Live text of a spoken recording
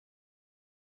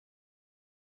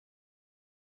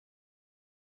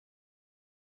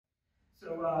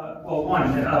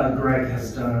Greg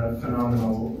has done a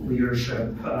phenomenal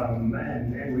leadership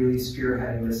and really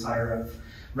spearheading this IRF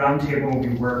Roundtable.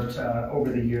 We worked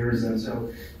over the years, and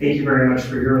so thank you very much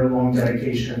for your long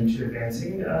dedication to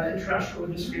advancing international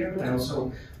religious freedom. I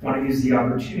also want to use the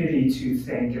opportunity to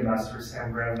thank Ambassador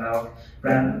Sam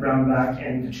Brownback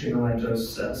and Katrina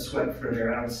Lantos-Sweat for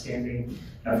their outstanding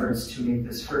efforts to make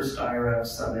this first IRF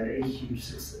Summit a huge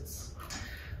success.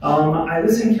 I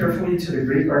listened carefully to the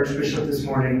Greek Archbishop this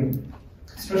morning,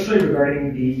 especially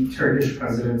regarding the Turkish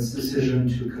president's decision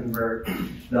to convert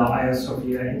the Hagia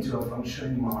Sophia into a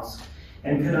functioning mosque,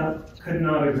 and could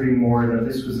not agree more that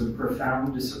this was a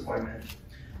profound disappointment.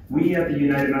 We at the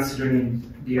United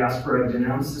Macedonian Diaspora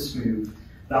denounced this move.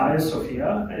 The Hagia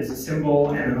Sophia is a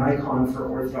symbol and an icon for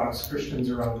Orthodox Christians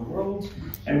around the world,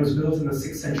 and was built in the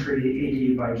 6th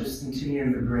century AD by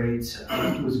Justinian the Great,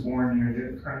 who was born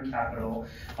near the current capital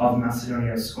of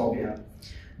Macedonia, Skopje.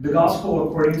 The Gospel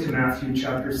according to Matthew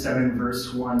chapter 7,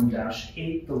 verse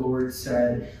 1-8, the Lord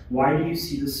said, "Why do you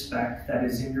see the speck that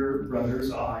is in your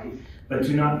brother's eye, but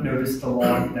do not notice the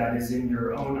log that is in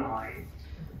your own eye?"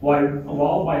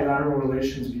 While bilateral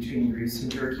relations between Greece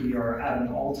and Turkey are at an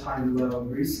all-time low,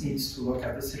 Greece needs to look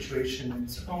at the situation in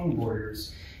its own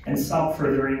borders and stop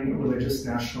furthering religious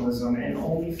nationalism and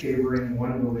only favoring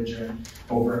one religion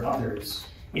over others.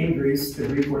 In Greece, the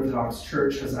Greek Orthodox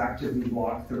Church has actively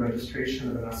blocked the registration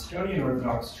of the Macedonian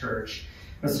Orthodox Church.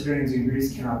 Macedonians in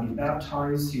Greece cannot be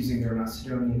baptized using their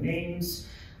Macedonian names.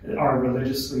 Our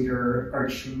religious leader,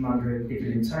 Archimandrite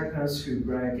Epidemtakis, who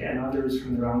Greg and others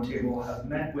from the Roundtable have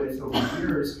met with over the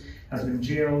years, has been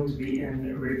jailed,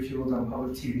 beaten, ridiculed on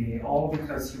public TV, all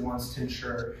because he wants to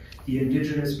ensure the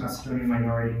indigenous Macedonian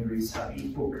minority in Greece have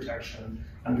equal protection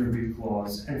under Greek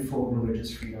laws and full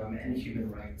religious freedom and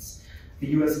human rights. The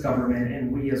US government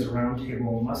and we as a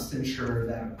Roundtable must ensure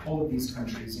that all of these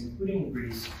countries, including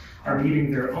Greece, are meeting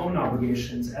their own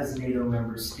obligations as NATO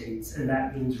member states, and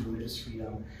that means religious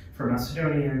freedom for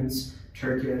Macedonians,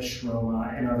 Turkish,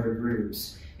 Roma, and other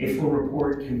groups. A full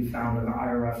report can be found in the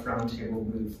IRF Roundtable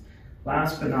booth.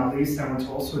 Last but not least, I want to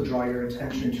also draw your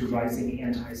attention to rising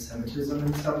anti-Semitism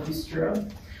in Southeast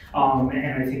Europe,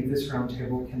 and I think this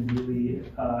Roundtable can really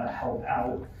help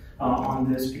out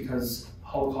on this, because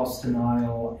Holocaust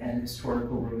denial and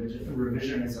historical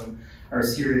revisionism are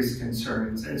serious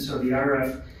concerns. And so the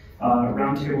IRF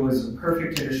Roundtable is a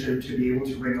perfect initiative to be able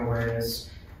to bring awareness.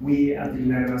 We at the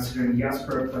United Macedonian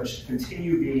Diaspora pledge to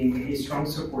continue being a strong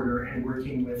supporter and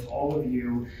working with all of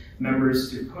you members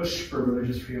to push for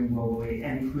religious freedom globally,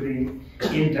 and including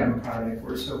in democratic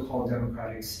or so-called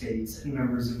democratic states and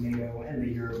members of NATO and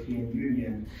the European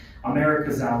Union.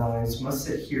 America's allies must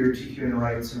adhere to human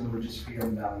rights and religious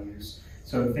freedom values.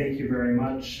 So thank you very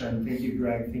much, and thank you,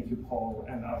 Greg, thank you, Paul,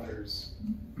 and others.